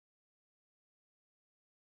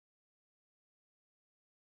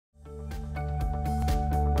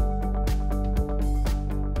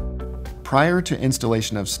Prior to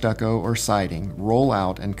installation of stucco or siding, roll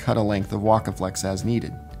out and cut a length of Wakaflex as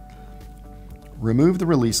needed. Remove the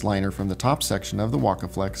release liner from the top section of the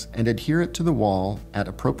Wakaflex and adhere it to the wall at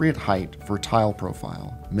appropriate height for tile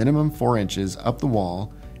profile, minimum 4 inches up the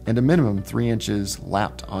wall and a minimum 3 inches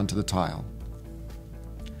lapped onto the tile.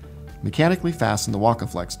 Mechanically fasten the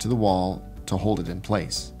Wakaflex to the wall to hold it in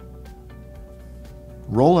place.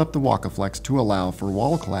 Roll up the Wakaflex to allow for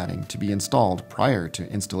wall cladding to be installed prior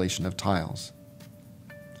to installation of tiles.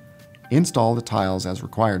 Install the tiles as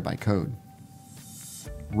required by code.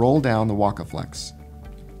 Roll down the Wakaflex.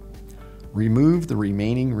 Remove the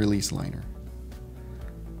remaining release liner.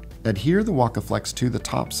 Adhere the Wakaflex to the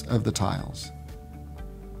tops of the tiles.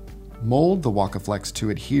 Mold the Wakaflex to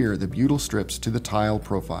adhere the butyl strips to the tile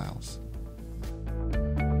profiles.